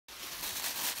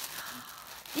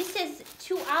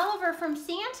to Oliver from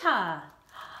Santa.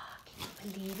 Can you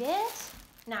believe it?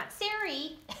 Not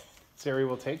Sari. Sari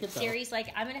will take it though. Sari's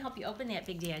like, I'm going to help you open that,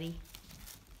 Big Daddy.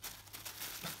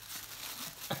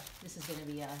 This is going to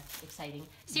be exciting.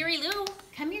 Sari Lou,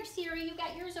 come here, Sari. You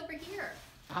got yours over here.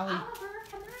 Ollie. Oliver,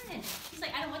 come on. She's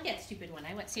like, I don't want that stupid one.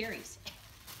 I want Sari's.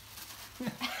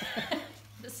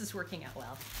 This is working out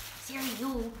well. Sari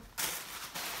Lou.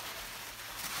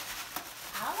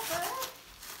 Oliver.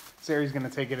 Sari's gonna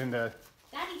take it into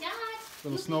Daddy Dot.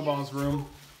 little Snowball's room.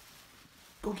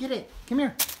 Go get it. Come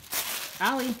here.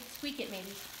 Ollie. Squeak it,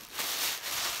 maybe.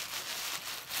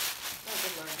 Oh,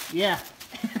 good Lord. Yeah.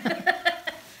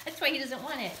 That's why he doesn't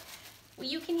want it. Well,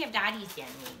 you can have Dottie's then,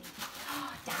 maybe.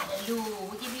 Daddy Lou,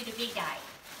 we'll give you the big guy.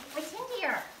 What's in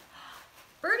here?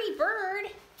 Birdie Bird.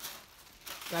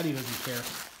 Daddy doesn't care.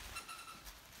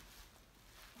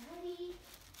 Daddy.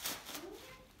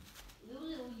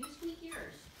 Lulu, you squeak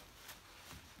yours.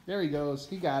 There he goes.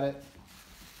 He got it.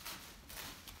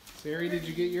 Sari, did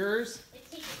you get yours?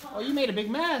 Oh, you made a big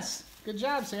mess. Good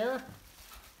job, Sarah.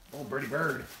 Oh, Birdie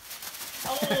Bird.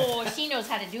 Oh, she knows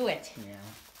how to do it. Yeah.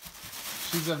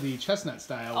 She's of the chestnut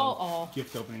style of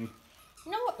gift opening.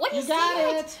 No, what is You got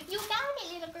that? it. You got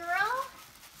it, little girl.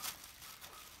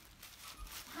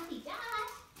 Daddy Dot.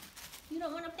 You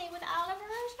don't want to play with Oliver?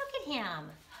 Look at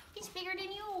him. He's bigger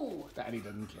than you. Daddy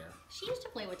doesn't care. She used to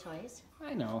play with toys.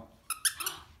 I know.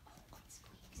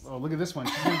 Oh, look at this one.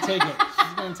 She's going to take it.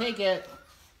 She's going to take it.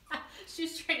 She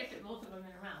was trying to fit both of them in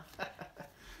her mouth.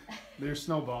 There's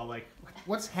Snowball. Like,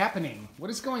 what's happening? What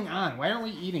is going on? Why aren't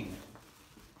we eating?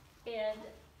 And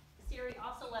Sari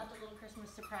also left a little Christmas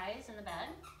surprise in the bed.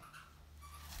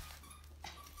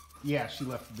 Yeah, she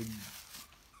left the...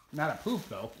 Not a poop,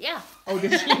 though. Yeah. Oh,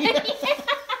 did she?